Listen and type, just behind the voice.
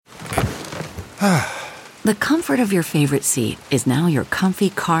The comfort of your favorite seat is now your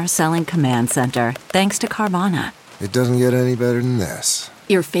comfy car selling command center, thanks to Carvana. It doesn't get any better than this.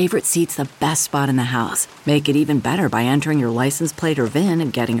 Your favorite seat's the best spot in the house. Make it even better by entering your license plate or VIN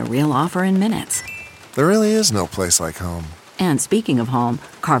and getting a real offer in minutes. There really is no place like home. And speaking of home,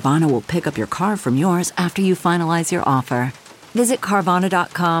 Carvana will pick up your car from yours after you finalize your offer. Visit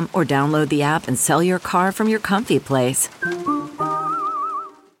Carvana.com or download the app and sell your car from your comfy place.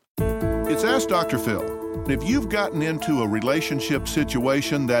 It's Ask Dr. Phil. If you've gotten into a relationship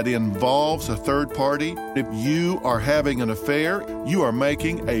situation that involves a third party, if you are having an affair, you are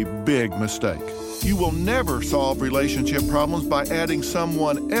making a big mistake. You will never solve relationship problems by adding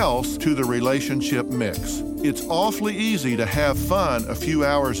someone else to the relationship mix. It's awfully easy to have fun a few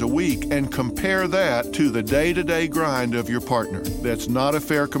hours a week and compare that to the day-to-day grind of your partner. That's not a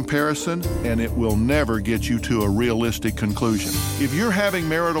fair comparison, and it will never get you to a realistic conclusion. If you're having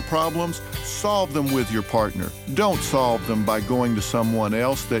marital problems, solve them with your partner. Don't solve them by going to someone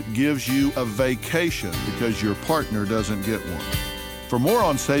else that gives you a vacation because your partner doesn't get one. For more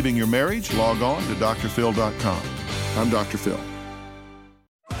on saving your marriage, log on to drphil.com. I'm Dr. Phil.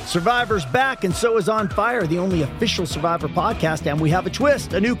 Survivor's back, and so is On Fire, the only official Survivor podcast, and we have a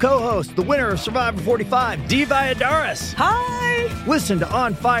twist, a new co-host, the winner of Survivor 45, Dee Valladares. Hi! Listen to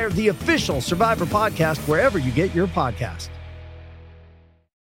On Fire, the official Survivor podcast, wherever you get your podcast.